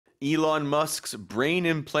Elon Musk's brain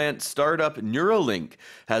implant startup Neuralink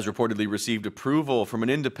has reportedly received approval from an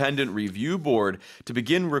independent review board to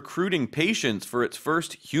begin recruiting patients for its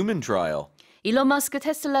first human trial. 일론 머스크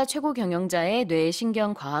테슬라 최고 경영자의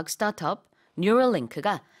뇌신경과학 스타트업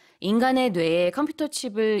뉴럴링크가 인간의 뇌에 컴퓨터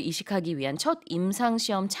칩을 이식하기 위한 첫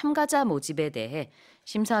임상시험 참가자 모집에 대해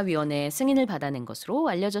심사위원회 승인을 받아낸 것으로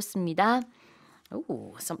알려졌습니다.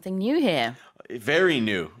 Oh, something new here. Very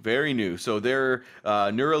new, very new. So their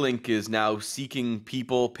Neuralink is now seeking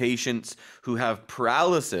patients who have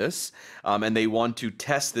paralysis, and they want to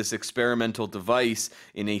test this experimental device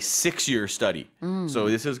in a 6-year study. So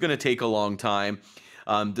this is going to take a long time.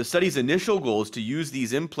 The study's initial goal is to use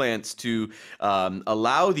these implants to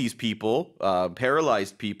allow these people,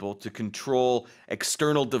 paralyzed people, to control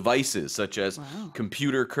external devices such as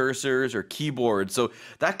computer cursors or keyboards. So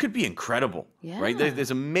that could be incredible, right?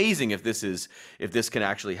 It's amazing if this can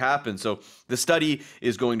actually happen. So the study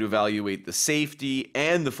is going to evaluate the safety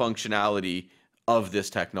and the functionality of this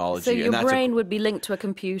technology. So your brain would be linked to a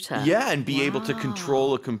computer. Yeah, and be able to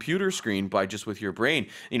control a computer screen by just with your brain.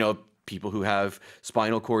 You know, people who have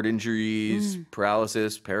spinal cord injuries,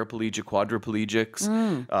 paralysis, paraplegic, quadriplegics.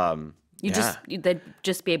 They'd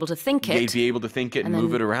just be able to think it. They'd be able to think it and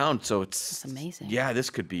move it around. So it's amazing. Yeah, this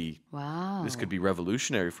could be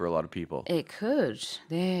revolutionary for a lot of people. It could.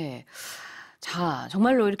 네. 자,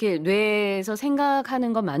 정말로 이렇게 뇌에서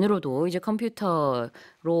생각하는 것만으로도 이제 컴퓨터로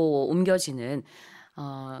옮겨지는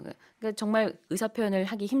그러니까 정말 의사 표현을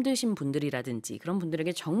하기 힘드신 분들이라든지 그런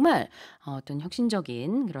분들에게 정말 어떤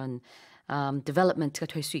혁신적인 그런 development가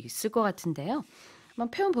될 수 있을 것 같은데요. 한번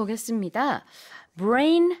표현 보겠습니다.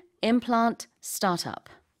 brain-implant startup.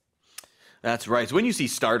 That's right. So when you see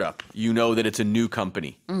startup, you know that it's a new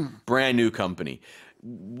company, brand new company.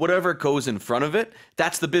 Whatever goes in front of it,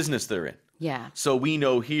 that's the business they're in. Yeah. So we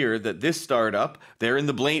know here that this startup, they're in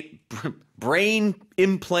the brain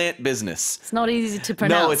implant business. It's not easy to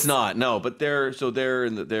pronounce. No, it's not. No, but they're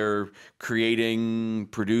creating,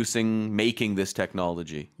 producing, making this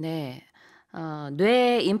technology. 네.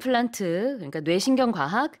 뇌 임플란트, 그러니까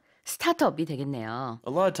뇌신경과학 스타트업이 되겠네요.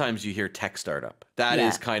 A lot of times you hear tech startup. That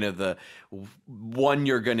is kind of the one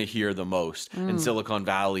you're going to hear the most. In Silicon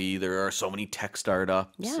Valley, there are so many tech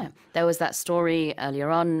startups. Yeah, there was that story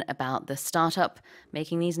earlier on about the startup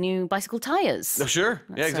making these new bicycle tires. Oh, sure.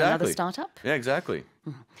 That's yeah, exactly. Another startup. Yeah, exactly.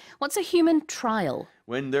 What's a human trial?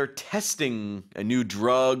 When they're testing a new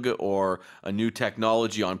drug or a new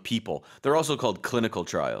technology on people, they're also called clinical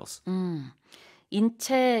trials.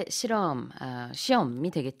 인체 실험,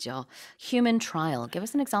 시험이 되겠죠. Human trial. Give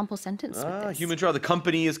us an example sentence with this. Human trial. The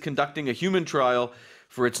company is conducting a human trial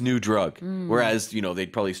for its new drug. Whereas, you know,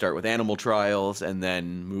 they'd probably start with animal trials and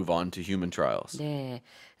then move on to human trials. 네,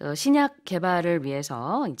 신약 개발을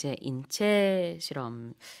위해서 이제 인체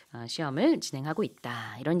실험, 시험을 진행하고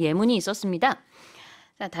있다. 이런 예문이 있었습니다.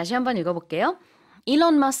 자, 다시 한번 읽어볼게요.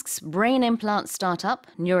 Elon Musk's brain implant startup,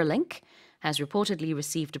 Neuralink, has reportedly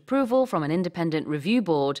received approval from an independent review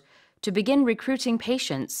board to begin recruiting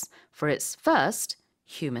patients for its first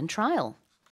human trial.